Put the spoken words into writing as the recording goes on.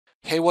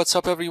Hey, what's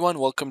up everyone?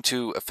 Welcome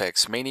to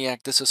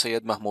Fxmaniac. This is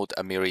Syed Mahmoud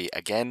Amiri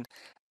again,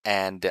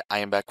 and I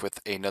am back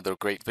with another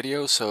great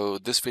video. So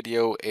this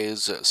video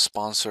is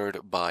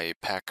sponsored by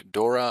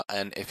Pacdora,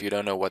 and if you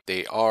don't know what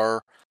they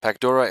are,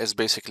 Pacdora is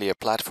basically a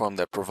platform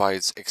that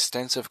provides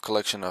extensive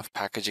collection of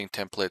packaging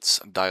templates,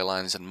 die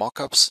lines, and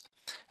mockups,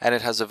 and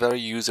it has a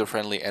very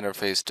user-friendly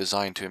interface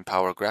designed to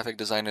empower graphic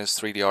designers,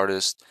 3D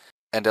artists,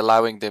 and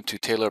allowing them to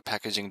tailor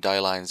packaging die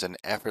lines and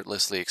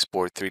effortlessly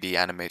export 3D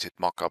animated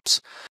mockups.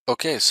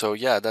 Okay, so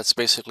yeah, that's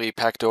basically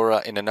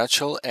Pacdora in a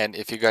nutshell. And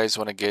if you guys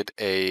want to get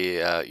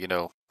a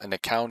an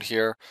account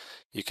here,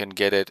 you can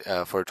get it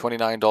for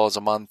 $29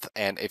 a month.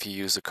 And if you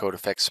use the code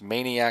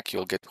Fxmaniac,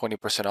 you'll get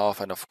 20% off.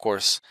 And of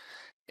course,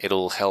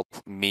 it'll help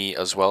me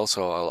as well,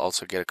 so I'll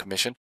also get a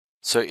commission.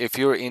 So if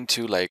you're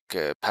into like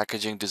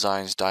packaging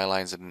designs, die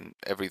lines, and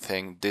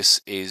everything, this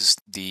is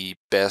the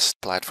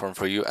best platform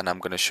for you. And I'm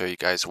going to show you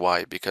guys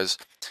why, because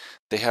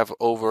they have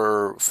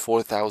over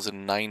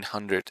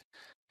 4,900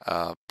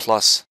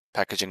 plus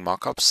packaging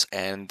mockups,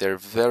 and they're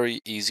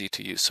very easy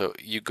to use. So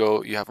you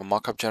have a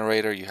mockup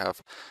generator, you have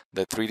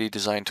the 3D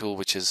design tool,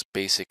 which is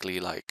basically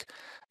like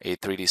a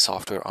 3D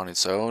software on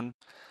its own,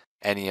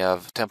 and you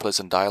have templates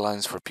and die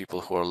lines for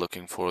people who are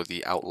looking for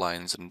the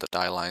outlines and the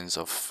die lines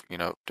of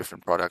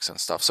different products and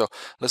stuff. So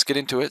let's get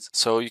into it.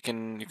 So you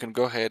can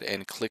go ahead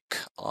and click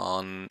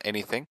on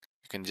anything.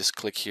 You can just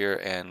click here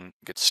and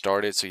get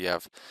started. So you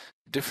have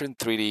different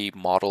 3D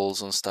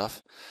models and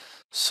stuff.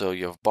 So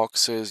you have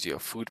boxes, you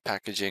have food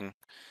packaging.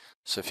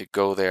 So if you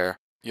go there,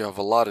 you have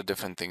a lot of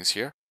different things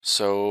here.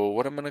 So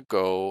what I'm gonna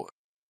go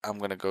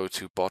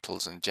to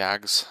bottles and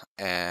jags,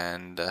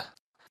 and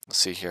let's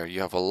see here.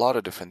 You have a lot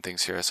of different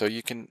things here. So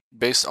you can,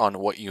 based on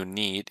what you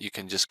need, you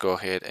can just go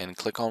ahead and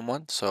click on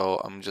one. So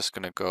I'm just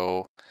gonna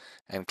go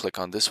and click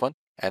on this one,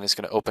 and it's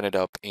gonna open it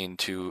up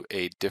into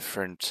a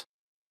different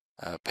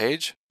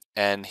page.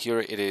 And here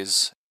it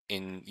is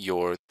in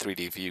your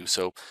 3D view.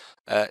 So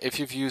if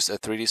you've used a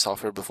 3D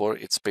software before,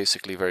 it's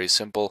basically very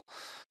simple.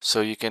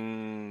 So you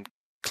can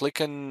click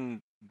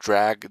and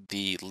drag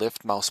the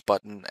left mouse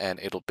button, and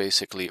it'll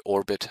basically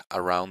orbit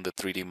around the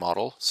 3D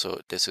model. So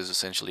this is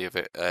essentially a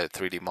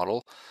 3D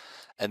model.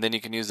 And then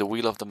you can use the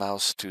wheel of the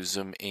mouse to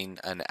zoom in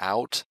and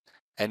out,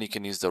 and you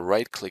can use the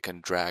right click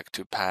and drag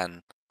to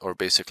pan, or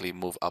basically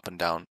move up and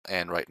down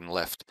and right and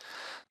left.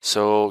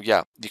 So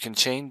yeah, you can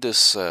change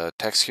this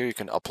text here. You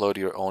can upload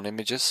your own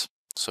images.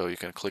 So you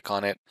can click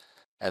on it,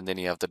 and then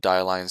you have the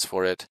die lines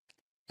for it,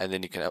 and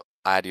then you can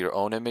add your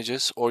own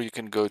images, or you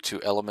can go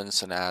to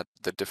elements and add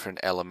the different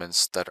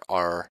elements that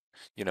are,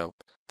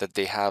 that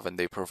they have and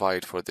they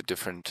provide for the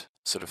different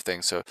sort of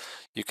things. So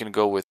you can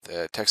go with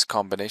text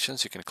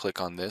combinations. You can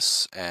click on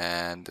this,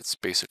 and it's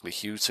basically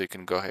huge. So you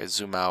can go ahead,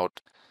 zoom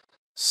out,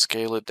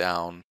 scale it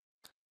down,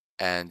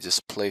 and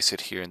just place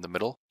it here in the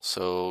middle.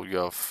 So you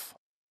have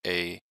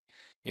a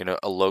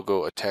a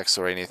logo, a text,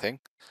 or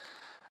anything.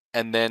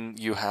 And then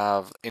you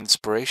have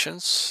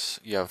inspirations,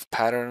 you have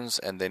patterns,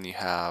 and then you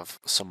have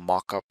some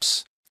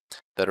mock-ups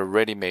that are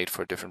ready-made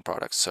for different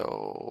products.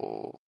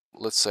 So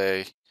let's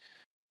say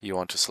you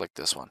want to select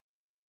this one,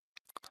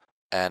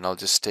 and I'll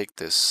just take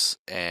this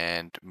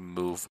and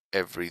move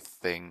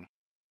everything.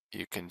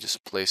 You can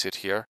just place it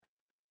here,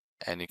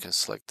 and you can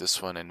select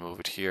this one and move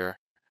it here,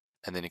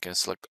 and then you can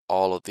select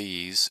all of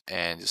these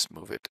and just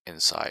move it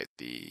inside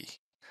the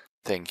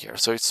thing here.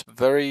 So it's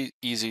very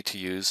easy to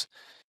use.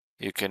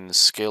 You can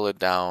scale it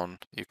down,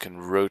 you can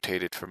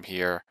rotate it from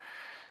here,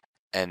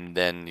 and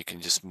then you can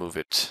just move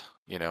it,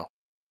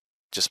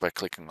 just by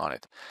clicking on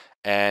it.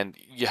 And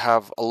you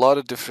have a lot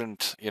of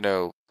different,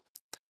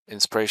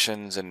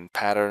 inspirations and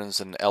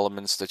patterns and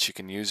elements that you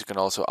can use. You can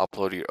also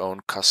upload your own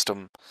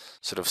custom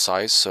sort of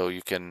size. So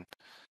you can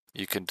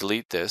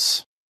delete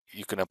this.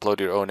 You can upload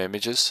your own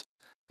images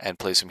and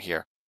place them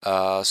here.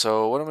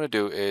 So what I'm going to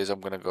do is I'm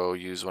going to go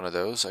use one of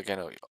those again,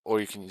 or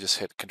you can just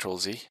hit Control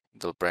Z.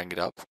 They'll bring it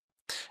up.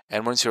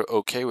 And once you're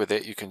okay with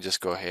it, you can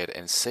just go ahead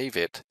and save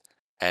it,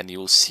 and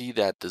you'll see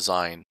that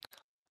design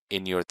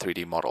in your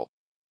 3D model.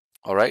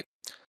 All right.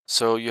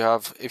 So you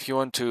have, if you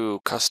want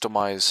to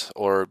customize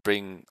or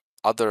bring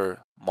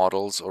other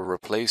models or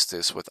replace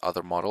this with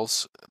other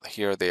models,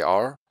 here they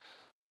are,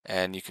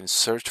 and you can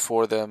search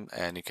for them,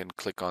 and you can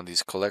click on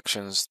these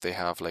collections. They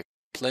have like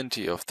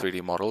plenty of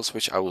 3D models,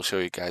 which I will show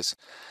you guys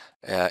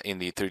in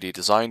the 3D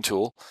design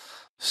tool.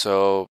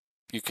 So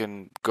you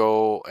can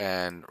go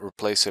and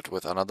replace it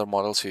with another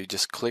model. So you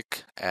just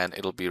click and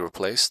it'll be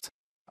replaced.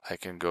 I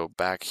can go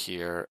back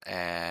here,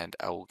 and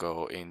I will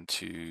go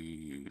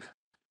into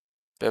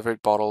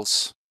beverage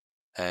bottles,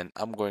 and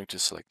I'm going to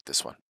select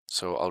this one.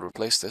 So I'll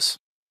replace this.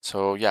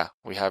 So yeah,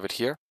 we have it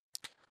here.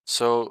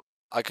 So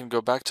I can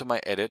go back to my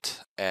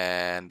edit,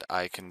 and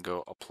I can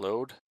go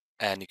upload,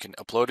 and you can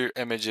upload your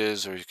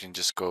images, or you can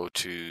just go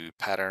to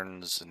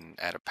patterns and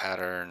add a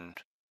pattern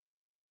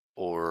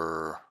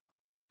or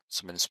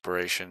some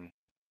inspiration,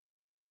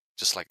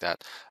 just like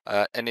that.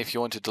 And if you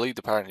want to delete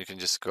the pattern, you can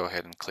just go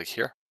ahead and click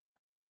here.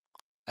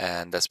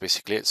 And that's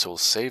basically it. So we'll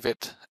save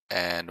it,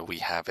 and we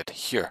have it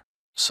here.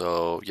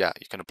 So yeah,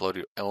 you can upload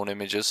your own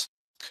images.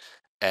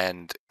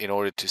 And in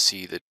order to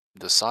see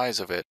the size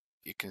of it,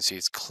 you can see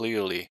it's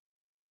clearly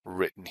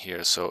written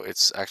here. So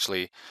it's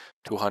actually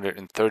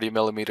 230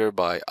 millimeter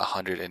by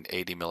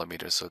 180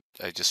 millimeters. So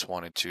I just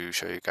wanted to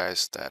show you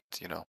guys that,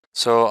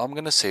 So I'm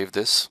gonna save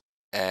this,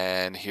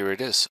 and here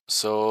it is.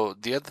 So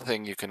the other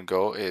thing you can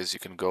go is you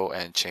can go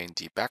and change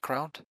the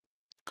background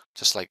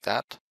just like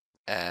that,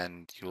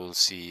 and you'll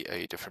see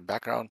a different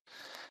background.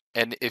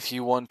 And if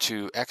you want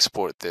to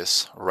export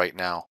this right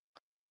now,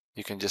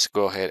 you can just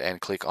go ahead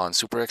and click on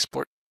Super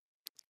Export,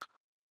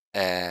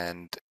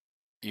 and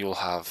you'll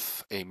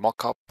have a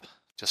mockup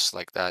just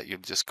like that. You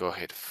just go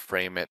ahead,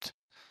 frame it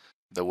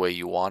the way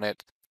you want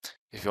it.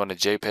 If you want a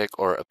JPEG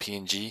or a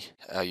PNG,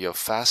 you have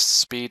fast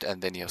speed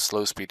and then you have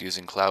slow speed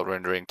using cloud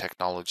rendering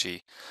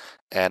technology,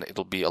 and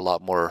it'll be a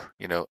lot more,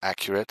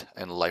 accurate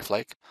and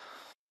lifelike.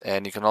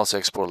 And you can also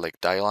export like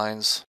die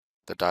lines,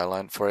 the die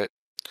line for it,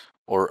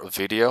 or a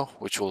video,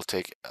 which we'll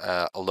take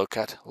a look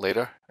at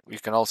later. You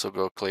can also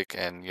go click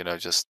and,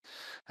 just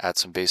add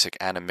some basic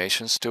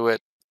animations to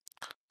it,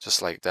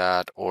 just like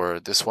that, or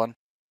this one.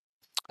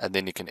 And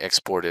then you can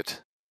export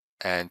it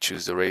and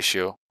choose the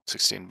ratio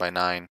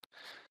 16:9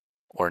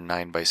 or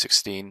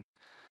 9:16.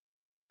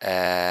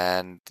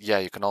 And yeah,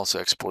 you can also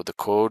export the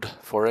code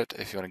for it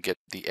if you want to get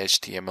the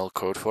HTML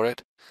code for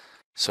it.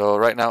 So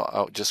right now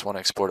I just want to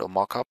export a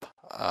mockup,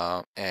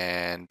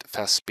 and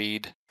fast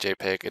speed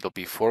JPEG, it'll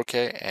be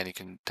 4K, and you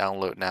can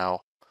download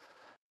now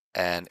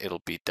and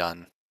it'll be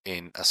done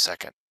in a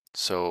second.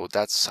 So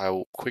that's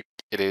how quick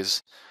it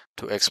is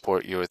to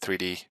export your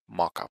 3D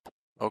mockup.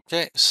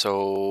 Okay,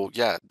 so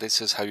yeah, this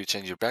is how you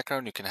change your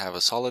background. You can have a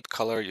solid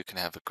color, you can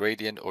have a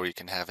gradient, or you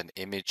can have an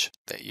image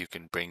that you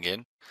can bring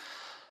in.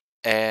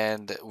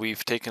 And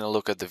we've taken a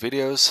look at the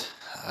videos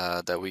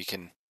that we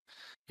can,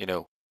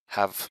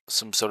 have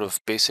some sort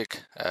of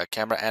basic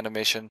camera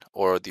animation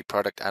or the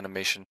product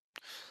animation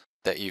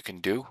that you can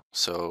do.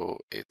 So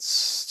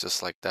it's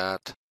just like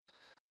that.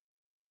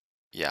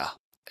 Yeah,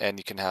 and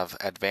you can have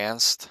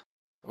advanced,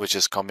 which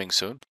is coming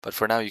soon. But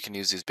for now, you can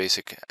use these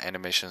basic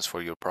animations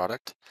for your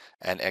product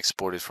and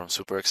export it from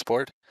Super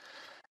Export.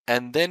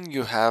 And then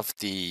you have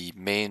the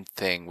main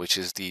thing, which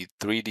is the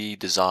 3D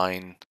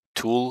design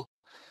tool,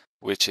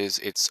 which is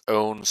its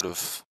own sort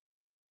of,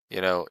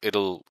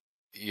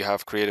 you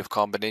have creative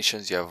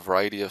combinations, you have a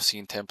variety of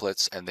scene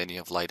templates, and then you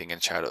have lighting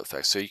and shadow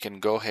effects. So you can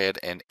go ahead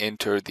and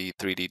enter the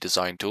 3D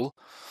design tool,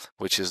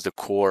 which is the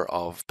core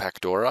of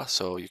Pacdora.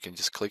 So you can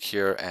just click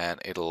here and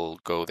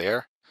it'll go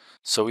there.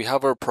 So we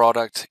have our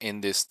product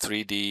in this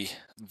 3D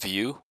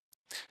view,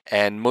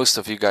 and most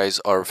of you guys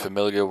are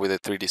familiar with the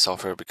 3D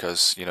software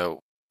because,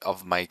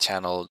 of my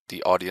channel,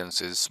 the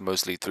audience is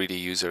mostly 3D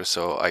users,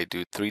 so I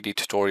do 3D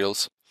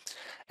tutorials.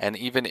 And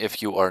even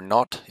if you are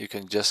not, you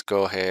can just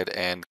go ahead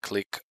and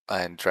click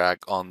and drag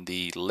on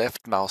the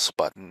left mouse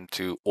button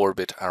to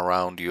orbit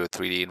around your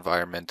 3D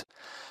environment.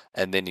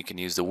 And then you can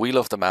use the wheel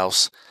of the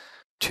mouse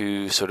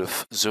to sort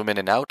of zoom in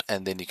and out.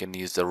 And then you can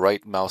use the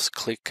right mouse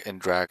click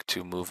and drag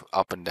to move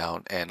up and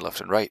down and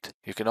left and right.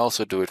 You can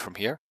also do it from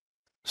here.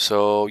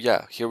 So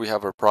yeah, here we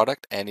have our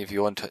product. And if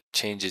you want to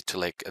change it to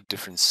like a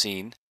different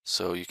scene,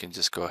 so you can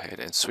just go ahead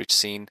and switch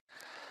scene,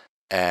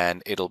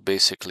 and it'll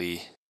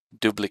basically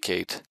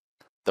duplicate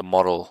the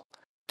model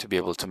to be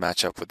able to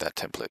match up with that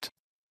template.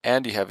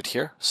 And you have it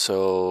here.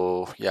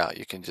 So yeah,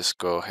 you can just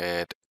go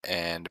ahead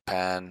and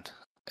pan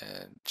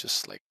and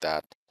just like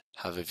that,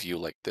 have a view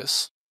like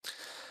this.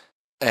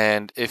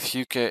 And if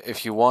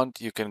you want,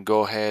 you can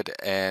go ahead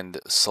and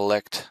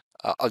select,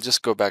 I'll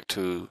just go back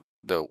to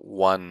the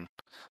one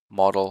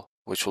model,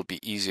 which will be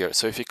easier.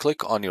 So if you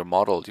click on your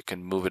model, you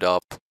can move it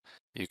up,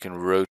 you can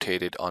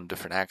rotate it on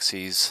different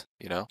axes,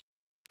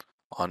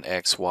 on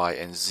X, Y,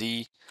 and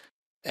Z.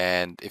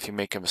 And if you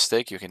make a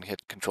mistake, you can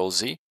hit Control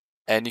Z,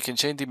 and you can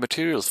change the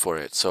materials for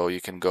it. So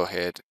you can go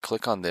ahead,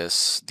 click on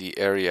this, the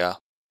area,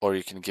 or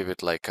you can give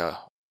it like a,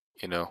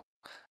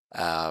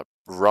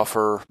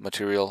 rougher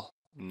material,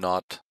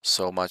 not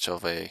so much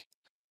of a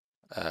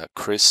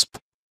crisp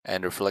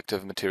and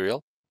reflective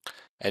material.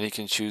 And you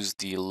can choose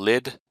the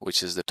lid,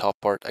 which is the top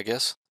part, I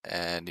guess,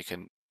 and you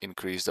can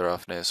increase the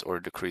roughness or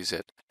decrease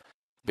it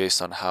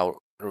based on how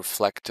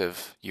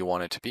reflective you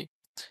want it to be.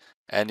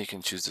 And you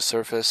can choose the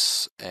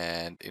surface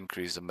and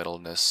increase the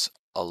middleness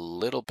a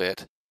little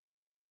bit,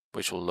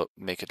 which will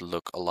make it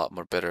look a lot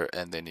more better.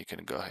 And then you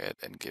can go ahead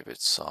and give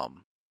it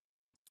some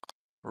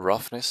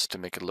roughness to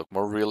make it look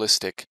more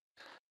realistic.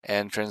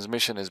 And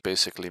transmission is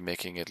basically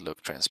making it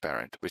look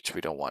transparent, which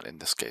we don't want in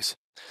this case.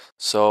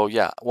 So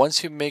yeah,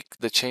 once you make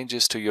the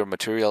changes to your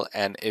material,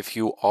 and if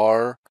you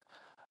are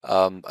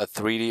a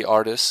 3D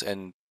artist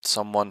and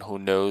someone who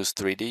knows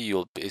 3D,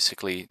 you'll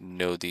basically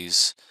know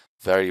these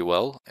very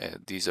well.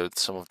 These are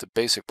some of the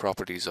basic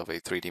properties of a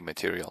 3D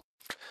material.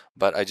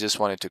 But I just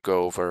wanted to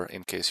go over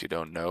in case you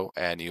don't know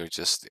and you're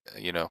just,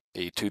 a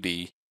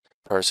 2D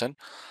person.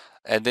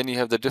 And then you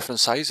have the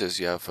different sizes.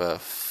 You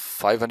have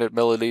 500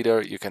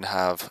 milliliter, you can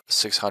have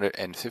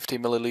 650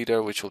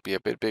 milliliter, which will be a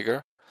bit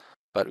bigger,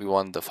 but we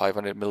want the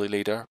 500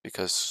 milliliter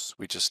because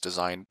we just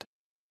designed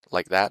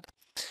like that.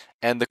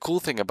 And the cool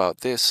thing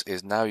about this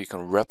is now you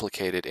can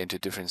replicate it into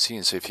different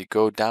scenes. So if you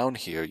go down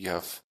here, you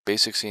have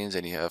basic scenes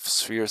and you have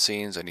sphere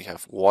scenes and you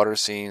have water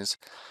scenes,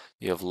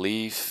 you have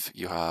leaf,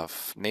 you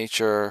have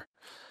nature,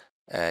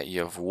 you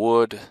have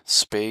wood,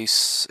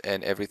 space,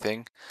 and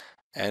everything.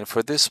 And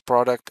for this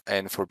product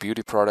and for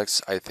beauty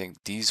products, I think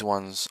these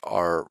ones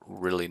are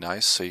really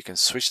nice. So you can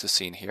switch the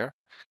scene here,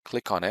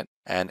 click on it,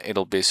 and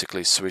it'll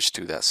basically switch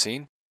to that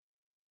scene,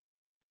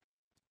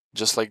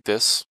 just like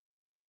this.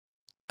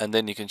 And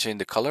then you can change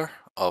the color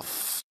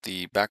of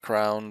the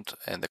background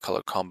and the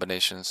color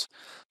combinations.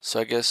 So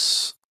I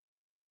guess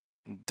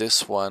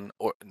this one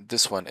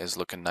is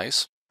looking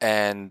nice.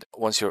 And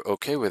once you're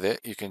okay with it,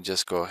 you can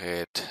just go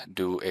ahead,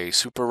 do a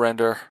super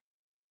render.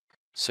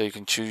 So you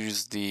can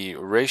choose the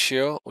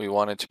ratio. We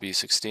want it to be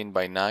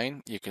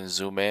 16:9. You can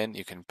zoom in,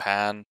 you can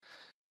pan,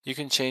 you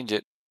can change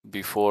it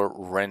before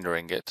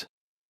rendering it.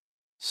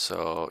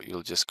 So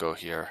you'll just go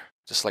here,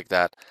 just like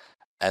that.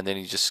 And then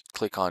you just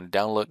click on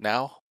download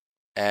now,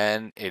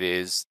 and it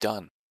is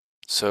done.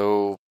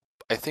 So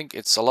I think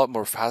it's a lot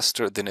more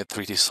faster than a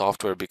 3D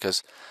software,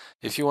 because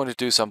if you want to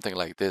do something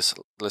like this,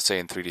 let's say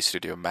in 3D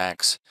Studio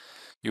Max,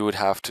 you would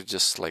have to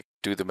just like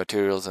do the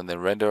materials and then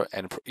render,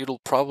 and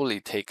it'll probably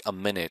take a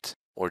minute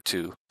or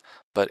two,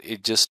 but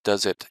it just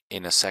does it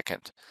in a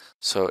second.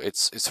 So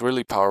it's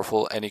really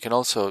powerful, and you can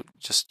also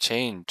just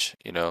change,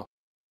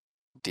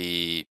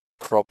 the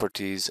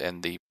properties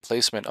and the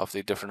placement of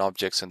the different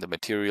objects and the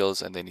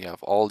materials, and then you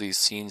have all these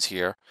scenes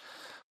here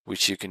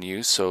which you can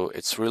use. So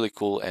it's really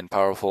cool and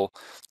powerful.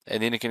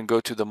 And then you can go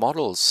to the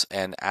models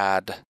and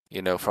add,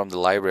 from the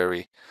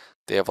library.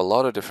 They have a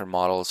lot of different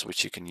models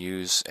which you can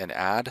use and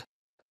add.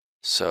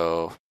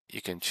 So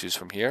you can choose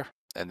from here,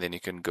 and then you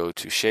can go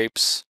to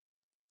shapes,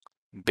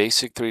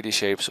 basic 3D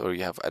shapes, or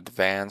you have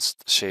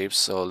advanced shapes.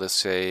 So let's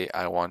say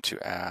I want to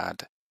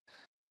add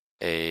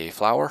a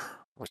flower,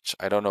 which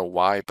I don't know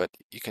why, but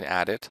you can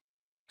add it.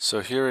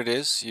 So here it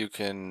is. You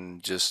can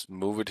just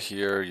move it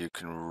here, you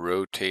can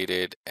rotate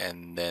it,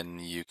 and then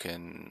you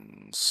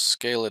can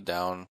scale it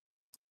down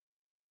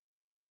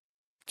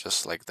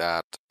just like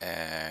that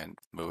and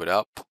move it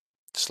up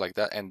just like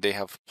that. And they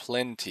have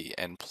plenty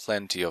and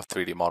plenty of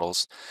 3D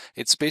models.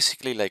 It's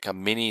basically like a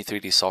mini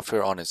 3D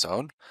software on its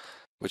own,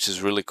 which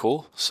is really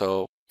cool.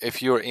 So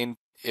if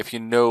you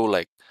know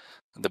like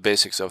the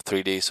basics of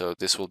 3D, so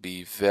this will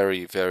be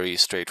very, very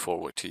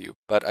straightforward to you.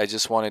 But I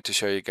just wanted to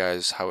show you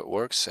guys how it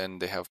works,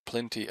 and they have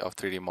plenty of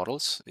 3D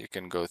models. You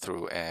can go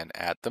through and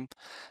add them.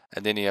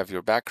 And then you have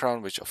your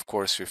background, which of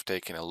course we've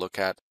taken a look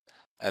at.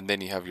 And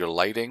then you have your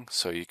lighting,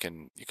 so you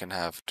can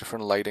have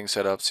different lighting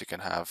setups. You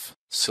can have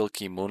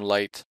silky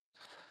moonlight,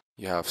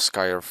 you have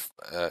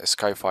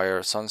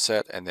skyfire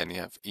sunset, and then you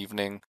have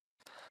evening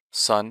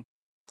sun.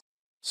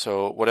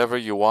 So whatever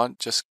you want,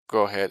 just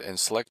go ahead and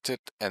select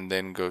it and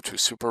then go to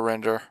super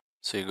render.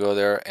 So you go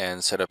there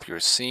and set up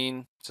your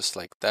scene just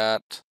like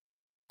that,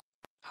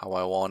 how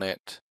I want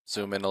it.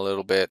 Zoom in a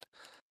little bit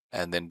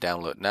and then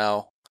download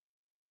now,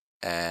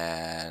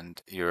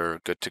 and you're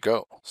good to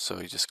go.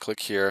 So you just click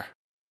here,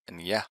 and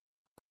yeah,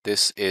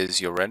 this is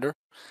your render,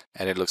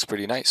 and it looks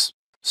pretty nice.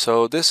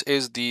 So this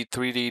is the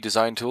 3D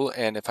design tool,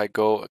 and if I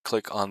go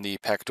click on the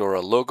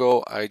Pacdora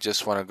logo, I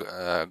just want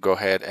to go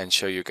ahead and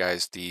show you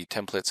guys the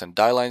templates and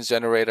die lines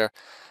generator,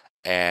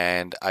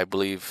 and I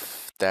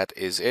believe that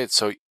is it.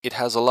 So it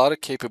has a lot of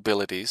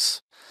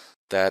capabilities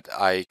that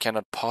I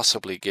cannot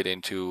possibly get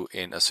into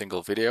in a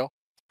single video.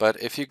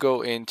 But if you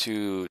go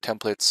into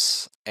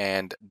templates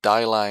and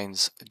die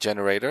lines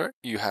generator,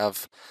 you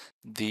have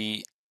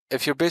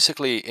if you're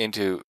basically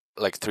into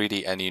like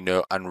 3D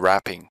and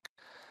unwrapping,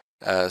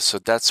 so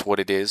that's what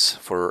it is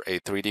for a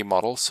 3D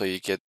model. So you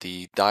get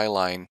the die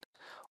line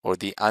or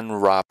the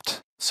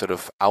unwrapped sort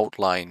of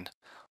outline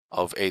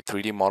of a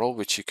 3D model,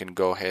 which you can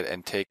go ahead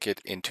and take it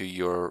into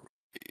you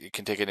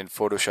can take it in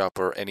Photoshop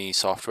or any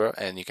software,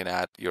 and you can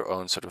add your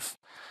own sort of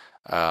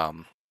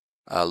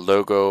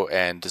logo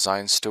and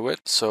designs to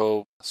it.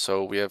 So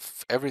we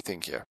have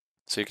everything here.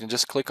 So you can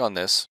just click on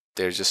this.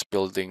 They're just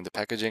building the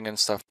packaging and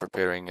stuff,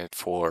 preparing it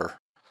for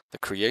the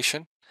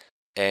creation.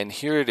 And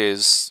here it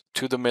is,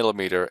 to the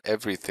millimeter,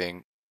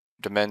 everything,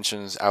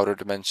 dimensions, outer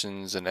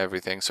dimensions, and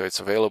everything. So it's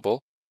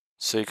available.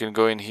 So you can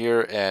go in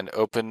here and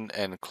open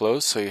and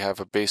close. So you have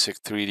a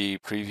basic 3D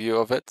preview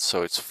of it.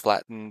 So it's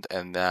flattened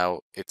and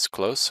now it's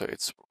closed. So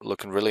it's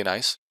looking really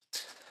nice.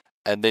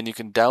 And then you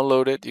can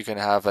download it. You can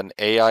have an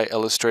AI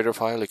Illustrator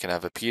file. You can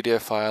have a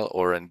PDF file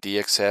or an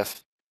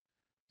DXF.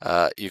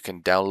 You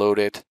can download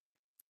it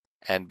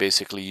and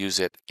basically use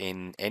it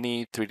in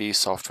any 3D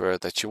software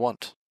that you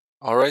want.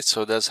 All right,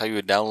 so that's how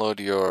you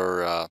download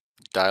your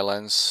die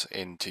lines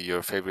into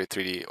your favorite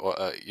 3D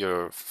or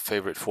your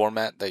favorite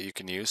format that you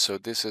can use. So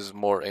this is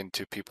more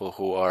into people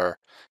who are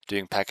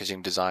doing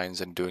packaging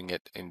designs and doing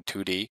it in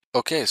 2D.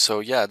 Okay, so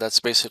yeah,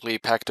 that's basically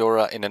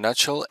Pacdora in a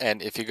nutshell.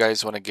 And if you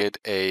guys want to get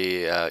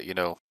a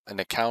an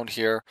account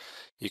here,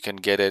 you can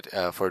get it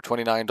for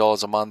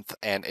 $29 a month.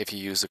 And if you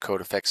use the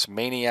code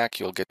Fxmaniac,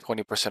 you'll get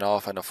 20%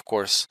 off. And of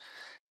course,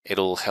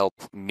 it'll help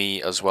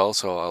me as well,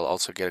 so I'll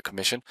also get a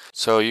commission.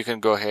 So you can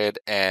go ahead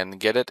and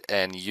get it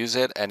and use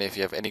it, and if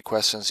you have any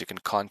questions, you can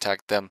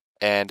contact them,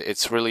 and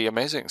it's really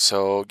amazing.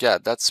 So yeah,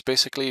 that's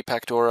basically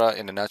Pacdora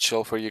in a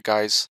nutshell for you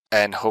guys,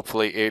 and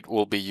hopefully it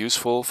will be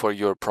useful for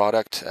your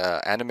product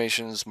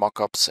animations,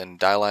 mockups, and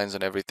dial lines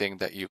and everything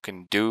that you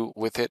can do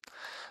with it.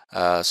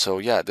 So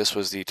yeah, this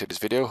was today's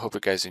video. Hope you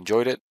guys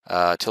enjoyed it.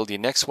 Till the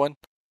next one,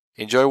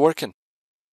 enjoy working.